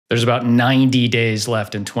There's about 90 days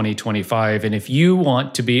left in 2025. And if you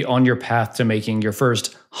want to be on your path to making your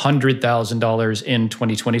first $100,000 in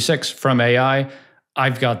 2026 from AI,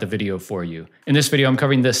 I've got the video for you. In this video, I'm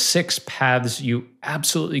covering the 6 paths you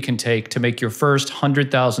absolutely can take to make your first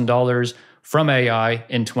 $100,000 from AI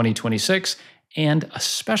in 2026, and a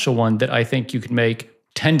special one that I think you can make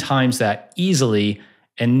 10 times that easily,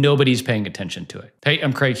 and nobody's paying attention to it. Hey,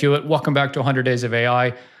 I'm Craig Hewitt. Welcome back to 100 Days of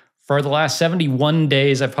AI. For the last 71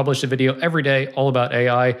 days, I've published a video every day all about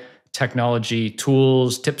AI, technology,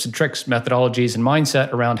 tools, tips and tricks, methodologies, and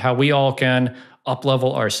mindset around how we all can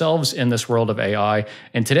up-level ourselves in this world of AI.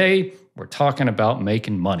 And today, we're talking about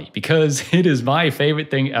making money because it is my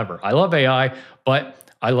favorite thing ever. I love AI,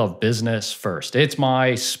 but I love business first. It's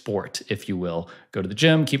my sport, if you will. Go to the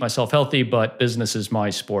gym, keep myself healthy, but business is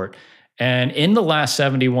my sport. And in the last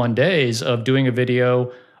 71 days of doing a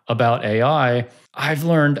video about AI, I've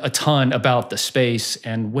learned a ton about the space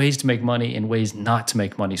and ways to make money and ways not to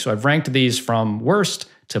make money. So I've ranked these from worst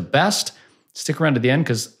to best. Stick around to the end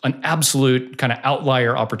because an absolute kind of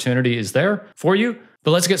outlier opportunity is there for you.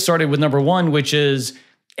 But let's get started with number 1, which is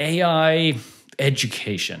AI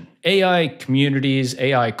education, AI communities,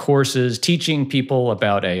 AI courses, teaching people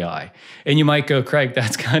about AI. And you might go, Craig,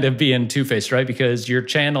 that's kind of being two-faced, right? Because your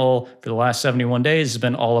channel for the last 71 days has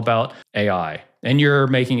been all about AI, and you're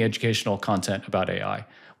making educational content about AI.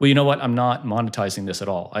 Well, you know what? I'm not monetizing this at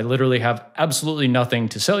all. I literally have absolutely nothing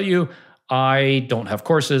to sell you. I don't have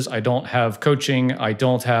courses. I don't have coaching. I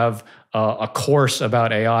don't have a course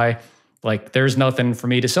about AI. Like, there's nothing for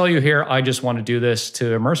me to sell you here. I just want to do this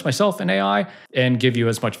to immerse myself in AI and give you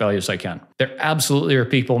as much value as I can. There absolutely are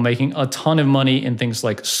people making a ton of money in things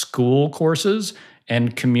like school courses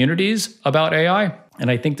and communities about AI.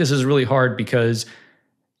 And I think this is really hard because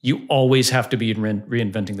you always have to be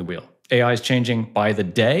reinventing the wheel. AI is changing by the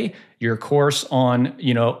day. Your course on,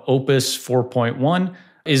 Opus 4.1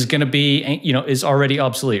 is going to be, is already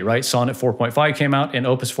obsolete, right? Sonnet 4.5 came out and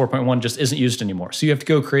Opus 4.1 just isn't used anymore. So you have to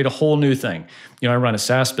go create a whole new thing. I run a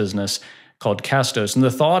SaaS business called Castos, and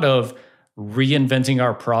the thought of reinventing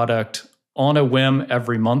our product on a whim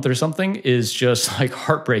every month or something is just like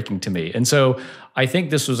heartbreaking to me. And so I think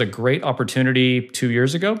this was a great opportunity 2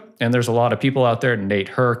 years ago. And there's a lot of people out there, Nate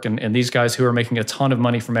Herc and these guys who are making a ton of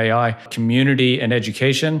money from AI, community and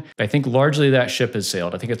education. I think largely that ship has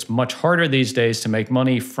sailed. I think it's much harder these days to make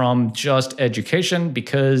money from just education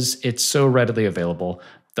because it's so readily available.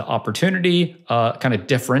 The opportunity kind of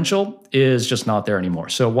differential is just not there anymore.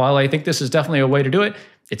 So while I think this is definitely a way to do it,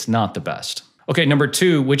 it's not the best. Okay, number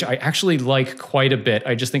 2, which I actually like quite a bit,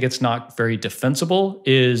 I just think it's not very defensible,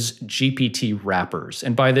 is GPT wrappers.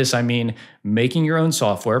 And by this, I mean making your own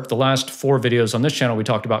software. The last 4 videos on this channel, we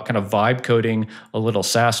talked about kind of vibe coding a little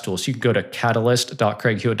SaaS tool. So you can go to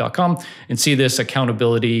catalyst.craighewitt.com and see this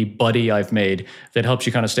accountability buddy I've made that helps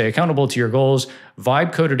you kind of stay accountable to your goals.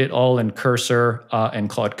 Vibe coded it all in Cursor and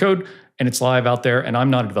Claude Code, and it's live out there, and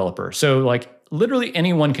I'm not a developer. So like literally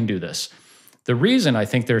anyone can do this. The reason I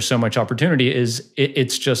think there's so much opportunity is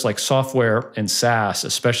it's just like software and SaaS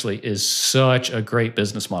especially is such a great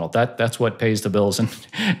business model. That's what pays the bills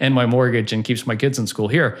and my mortgage and keeps my kids in school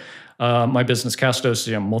here. My business, Castos, is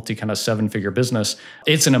a multi kind of 7-figure business.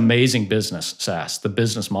 It's an amazing business, SaaS, the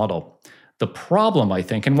business model. The problem, I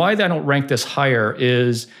think, and why I don't rank this higher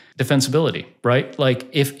is defensibility, right? Like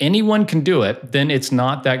if anyone can do it, then it's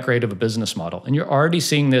not that great of a business model. And you're already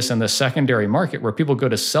seeing this in the secondary market where people go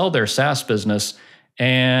to sell their SaaS business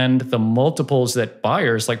and the multiples that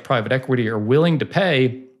buyers like private equity are willing to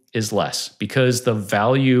pay is less because the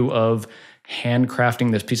value of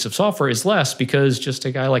handcrafting this piece of software is less because just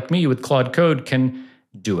a guy like me with Claude Code can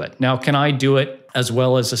do it. Now, can I do it as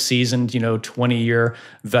well as a seasoned, 20-year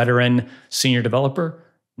veteran senior developer?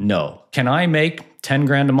 No. Can I make 10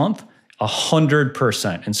 grand a month?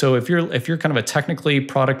 100%. And so if you're kind of a technically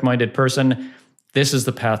product-minded person, this is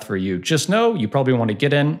the path for you. Just know you probably want to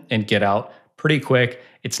get in and get out pretty quick.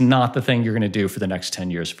 It's not the thing you're going to do for the next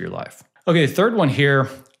 10 years of your life. Okay, the third one here,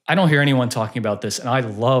 I don't hear anyone talking about this, and I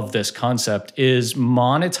love this concept, is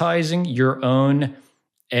monetizing your own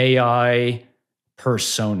AI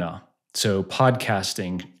persona. So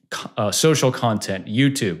podcasting, social content,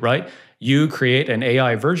 YouTube, right? You create an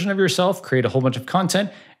AI version of yourself, create a whole bunch of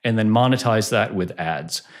content, and then monetize that with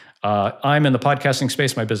ads. I'm in the podcasting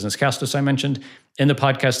space, my business Castos I mentioned. In the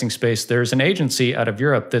podcasting space, there's an agency out of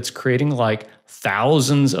Europe that's creating like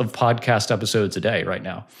thousands of podcast episodes a day right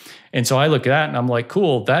now. And so I look at that and I'm like,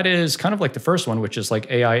 cool, that is kind of like the first one, which is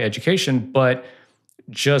like AI education, but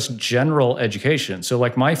just general education. So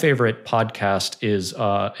like my favorite podcast is,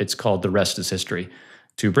 it's called The Rest is History.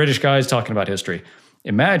 2 British guys talking about history.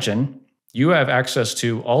 Imagine you have access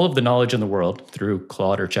to all of the knowledge in the world through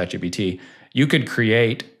Claude or ChatGPT. You could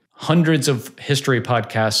create hundreds of history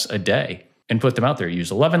podcasts a day and put them out there.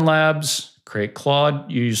 Use 11 Labs, create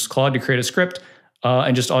Claude, use Claude to create a script,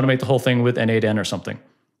 and just automate the whole thing with N8N or something.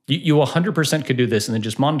 You 100% could do this and then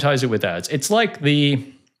just monetize it with ads. It's like the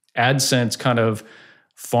AdSense kind of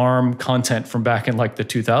farm content from back in like the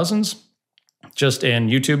 2000s, just in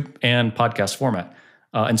YouTube and podcast format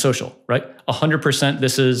and social, right? 100%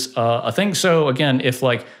 this is a thing. So again, if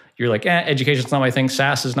like you're like, education's not my thing,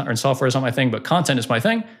 SaaS is not, and software is not my thing, but content is my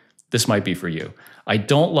thing, this might be for you. I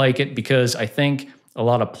don't like it because I think a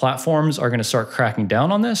lot of platforms are going to start cracking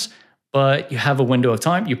down on this, but you have a window of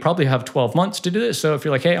time. You probably have 12 months to do this. So if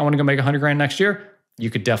you're like, hey, I want to go make 100 grand next year, you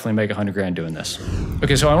could definitely make 100 grand doing this.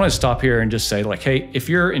 Okay, so I want to stop here and just say like, hey, if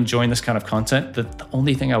you're enjoying this kind of content, the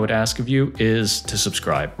only thing I would ask of you is to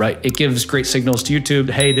subscribe, right? It gives great signals to YouTube.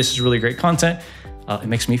 Hey, this is really great content. It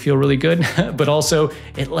makes me feel really good, but also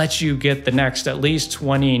it lets you get the next at least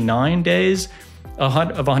 29 days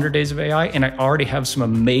of 100 days of AI. And I already have some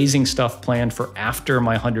amazing stuff planned for after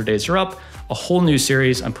my 100 days are up, a whole new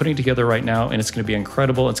series I'm putting together right now, and it's going to be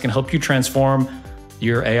incredible. It's going to help you transform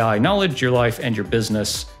your AI knowledge, your life, and your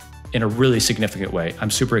business in a really significant way. I'm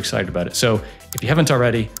super excited about it. So if you haven't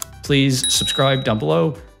already, please subscribe down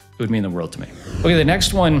below. It would mean the world to me. Okay, the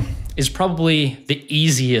next one is probably the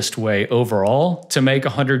easiest way overall to make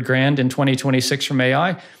 100 grand in 2026 from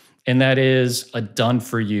AI, and that is a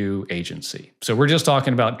done-for-you agency. So we're just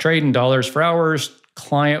talking about trading dollars for hours,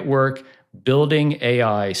 client work, building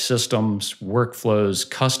AI systems, workflows,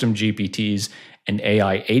 custom GPTs, and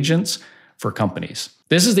AI agents for companies.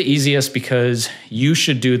 This is the easiest because you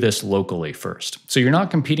should do this locally first. So you're not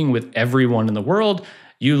competing with everyone in the world.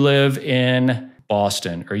 You live in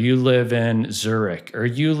Boston, or you live in Zurich, or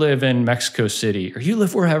you live in Mexico City, or you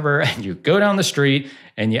live wherever, and you go down the street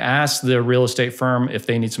and you ask the real estate firm if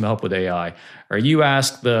they need some help with AI, or you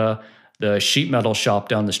ask the sheet metal shop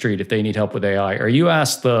down the street if they need help with AI, or you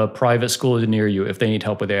ask the private school near you if they need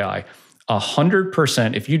help with AI.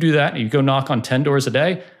 100%, if you do that and you go knock on 10 doors a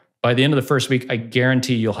day, by the end of the first week, I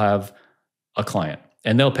guarantee you'll have a client,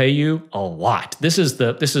 and they'll pay you a lot. This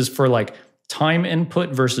is for like time input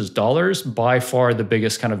versus dollars, by far the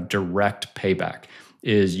biggest kind of direct payback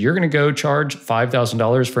is you're going to go charge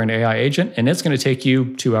 $5,000 for an AI agent, and it's going to take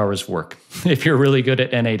you 2 hours of work if you're really good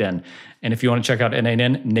at N8N. And if you want to check out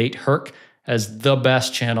N8N, Nate Herc has the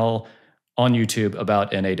best channel on YouTube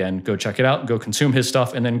about N8N. Go check it out, go consume his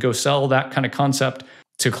stuff, and then go sell that kind of concept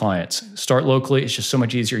to clients. Start locally. It's just so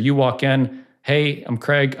much easier. You walk in, hey, I'm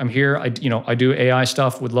Craig, I'm here. I do AI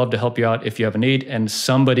stuff. Would love to help you out if you have a need. And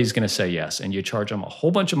somebody's going to say yes. And you charge them a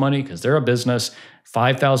whole bunch of money because they're a business.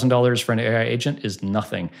 $5,000 for an AI agent is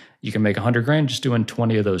nothing. You can make 100 grand just doing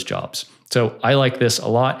 20 of those jobs. So I like this a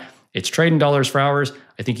lot. It's trading dollars for hours.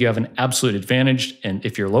 I think you have an absolute advantage, and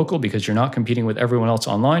if you're local, because you're not competing with everyone else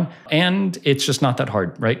online, and it's just not that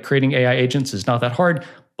hard, right? Creating AI agents is not that hard,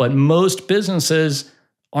 but most businesses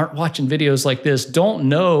aren't watching videos like this, don't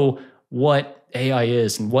know what AI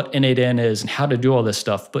is and what N8N is and how to do all this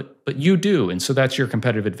stuff, but you do. And so that's your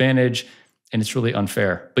competitive advantage, and it's really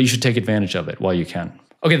unfair, but you should take advantage of it while you can.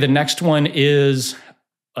 Okay, the next one is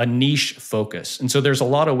a niche focus. And so there's a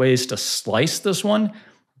lot of ways to slice this one,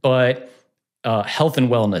 but health and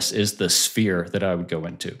wellness is the sphere that I would go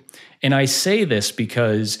into. And I say this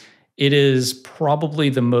because it is probably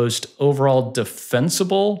the most overall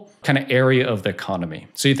defensible kind of area of the economy.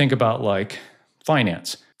 So you think about like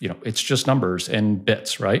finance, it's just numbers and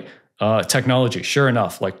bits, right? Technology, sure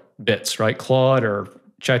enough, like bits, right? Claude or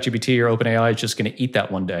ChatGPT or OpenAI is just going to eat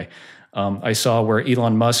that one day. I saw where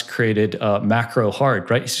Elon Musk created macro hard,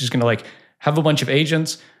 right? He's just going to like have a bunch of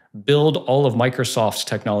agents build all of Microsoft's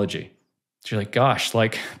technology. So you're like, gosh,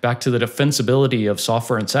 like back to the defensibility of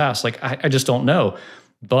software and SaaS. Like, I just don't know.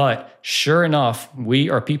 But sure enough, we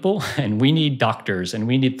are people, and we need doctors, and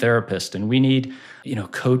we need therapists, and we need,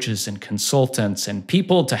 coaches and consultants and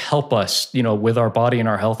people to help us, with our body and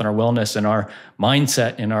our health and our wellness and our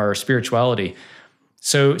mindset and our spirituality.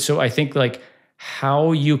 So I think like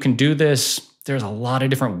how you can do this, there's a lot of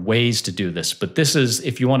different ways to do this, but this is,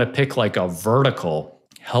 if you want to pick like a vertical,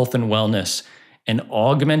 health and wellness, and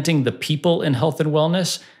augmenting the people in health and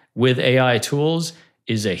wellness with AI tools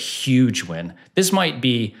is a huge win. This might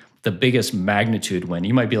be the biggest magnitude win.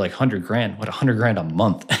 You might be like 100 grand, 100 grand a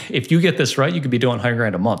month. If you get this right, you could be doing 100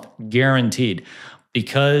 grand a month, guaranteed,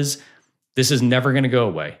 because this is never going to go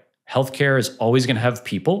away. Healthcare is always going to have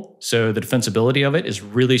people. So the defensibility of it is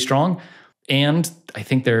really strong. And I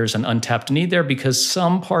think there's an untapped need there because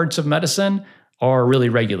some parts of medicine are really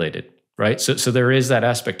regulated, right? So there is that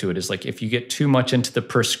aspect to it. Is like if you get too much into the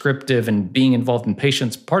prescriptive and being involved in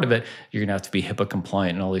patients part of it, you're gonna have to be HIPAA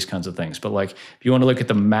compliant and all these kinds of things. But like if you want to look at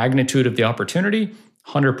the magnitude of the opportunity,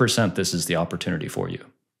 100% this is the opportunity for you.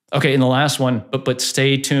 Okay, and the last one, but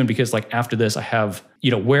stay tuned because like after this, I have,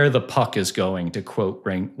 where the puck is going, to quote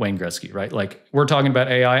Wayne Gretzky, right? Like we're talking about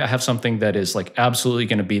AI. I have something that is like absolutely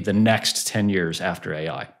going to be the next 10 years after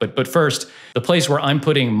AI. But first, the place where I'm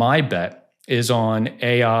putting my bet is on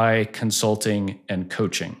AI consulting and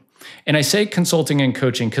coaching. And I say consulting and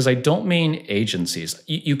coaching because I don't mean agencies.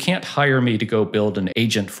 You can't hire me to go build an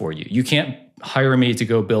agent for you. You can't hire me to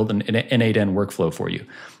go build an N8N workflow for you.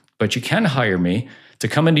 But you can hire me to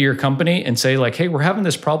come into your company and say like, hey, we're having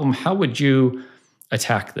this problem. How would you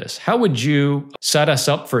attack this? How would you set us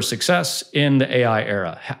up for success in the AI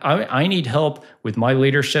era? I need help with my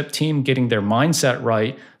leadership team getting their mindset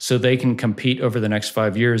right so they can compete over the next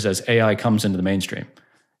 5 years as AI comes into the mainstream.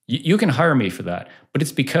 You can hire me for that, but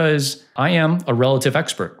it's because I am a relative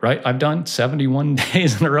expert, right? I've done 71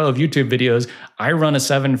 days in a row of YouTube videos. I run a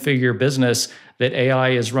 7-figure business that AI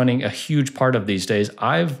is running a huge part of these days.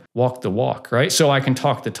 I've walked the walk, right? So I can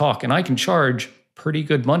talk the talk, and I can charge pretty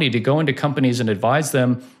good money to go into companies and advise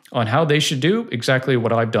them on how they should do exactly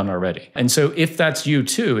what I've done already. And so if that's you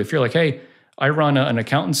too, if you're like, hey, I run an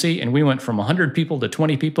accountancy and we went from 100 people to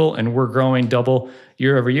 20 people and we're growing double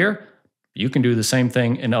year over year, you can do the same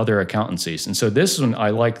thing in other accountancies. And so this one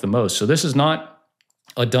I like the most. So this is not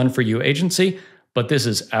a done-for-you agency, but this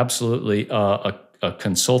is absolutely a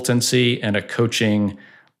consultancy and a coaching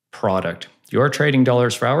product. You are trading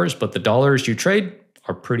dollars for hours, but the dollars you trade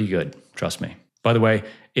are pretty good, trust me. By the way,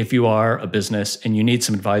 if you are a business and you need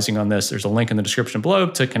some advising on this, there's a link in the description below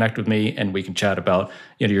to connect with me and we can chat about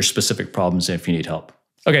your specific problems if you need help.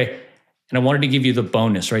 Okay, and I wanted to give you the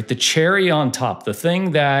bonus, right? The cherry on top, the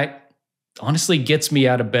thing that honestly gets me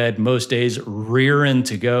out of bed most days rearing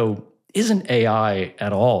to go isn't AI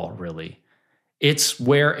at all, really. It's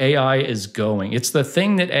where AI is going. It's the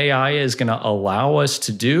thing that AI is going to allow us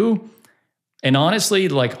to do. And honestly,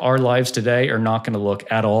 like our lives today are not going to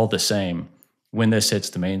look at all the same when this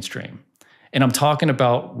hits the mainstream. And I'm talking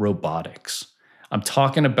about robotics. I'm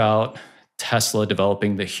talking about Tesla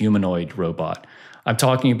developing the humanoid robot. I'm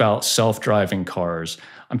talking about self-driving cars.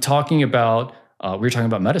 I'm talking about we were talking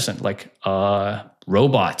about medicine, like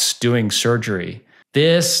robots doing surgery.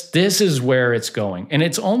 This is where it's going. And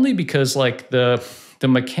it's only because like the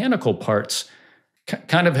mechanical parts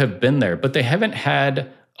kind of have been there, but they haven't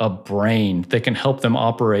had a brain that can help them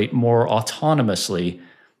operate more autonomously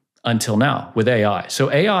until now with AI.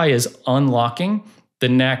 So AI is unlocking the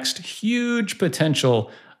next huge potential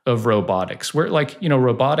of robotics, where like,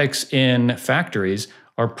 robotics in factories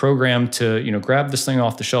are programmed to, grab this thing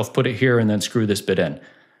off the shelf, put it here, and then screw this bit in.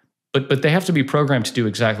 But they have to be programmed to do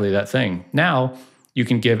exactly that thing. Now, you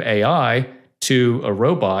can give AI to a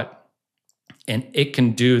robot, and it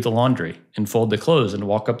can do the laundry and fold the clothes and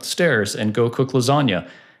walk up the stairs and go cook lasagna.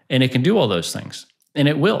 And it can do all those things. And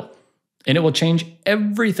it will. And it will change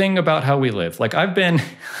everything about how we live. Like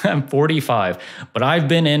I'm 45, but I've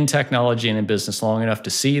been in technology and in business long enough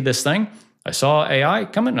to see this thing. I saw AI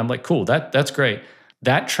coming, and I'm like, cool, that's great.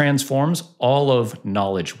 That transforms all of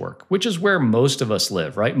knowledge work, which is where most of us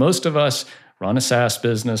live, right? Most of us run a SaaS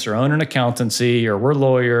business or own an accountancy or we're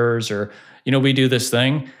lawyers or, we do this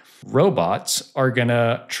thing. Robots are going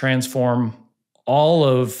to transform all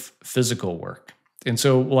of physical work. And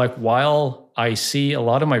so like, while I see a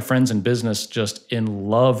lot of my friends in business just in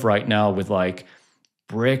love right now with like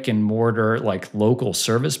brick and mortar, like local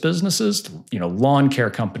service businesses, lawn care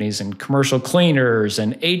companies and commercial cleaners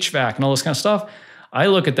and HVAC and all this kind of stuff, I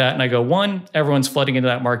look at that and I go, one, everyone's flooding into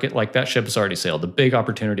that market. Like that ship has already sailed. The big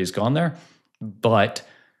opportunity is gone there. But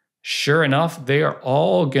sure enough, they are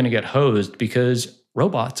all going to get hosed because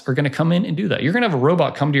robots are going to come in and do that. You're going to have a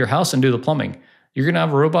robot come to your house and do the plumbing. You're going to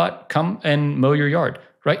have a robot come and mow your yard,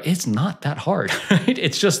 right? It's not that hard, right?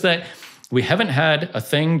 It's just that we haven't had a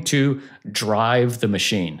thing to drive the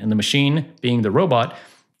machine. And the machine, being the robot,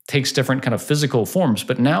 takes different kind of physical forms.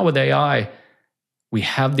 But now with AI, we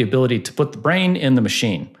have the ability to put the brain in the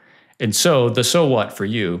machine. And so the so what for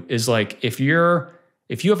you is like, if you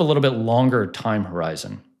have a little bit longer time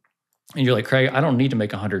horizon and you're like, Craig, I don't need to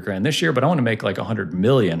make 100 grand this year, but I want to make like 100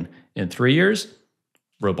 million in 3 years,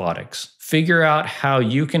 robotics. Figure out how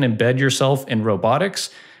you can embed yourself in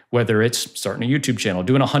robotics, whether it's starting a YouTube channel,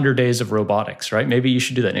 doing 100 days of robotics, right? Maybe you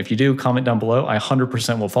should do that. And if you do, comment down below. I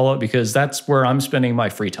 100% will follow it because that's where I'm spending my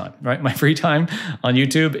free time, right? My free time on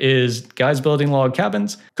YouTube is guys building log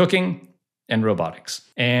cabins, cooking, and robotics.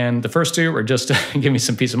 And the first two are just to give me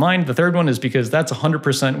some peace of mind. The third one is because that's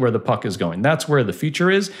 100% where the puck is going. That's where the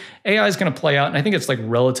future is. AI is going to play out, and I think it's like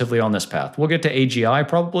relatively on this path. We'll get to AGI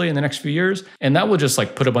probably in the next few years, and that will just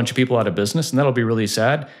like put a bunch of people out of business, and that'll be really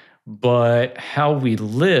sad. But how we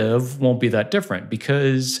live won't be that different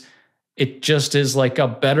because it just is like a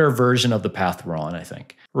better version of the path we're on, I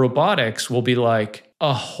think. Robotics will be like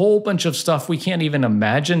a whole bunch of stuff we can't even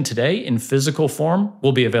imagine today in physical form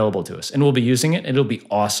will be available to us, and we'll be using it, and it'll be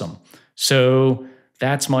awesome. So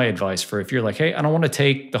that's my advice for if you're like, hey, I don't want to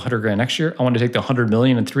take the 100 grand next year. I want to take the 100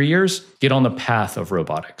 million in 3 years. Get on the path of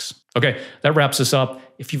robotics. Okay, that wraps us up.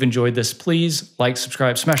 If you've enjoyed this, please like,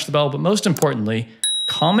 subscribe, smash the bell, but most importantly,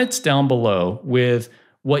 comments down below with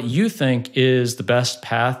what you think is the best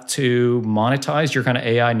path to monetize your kind of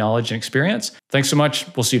AI knowledge and experience. Thanks so much.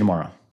 We'll see you tomorrow.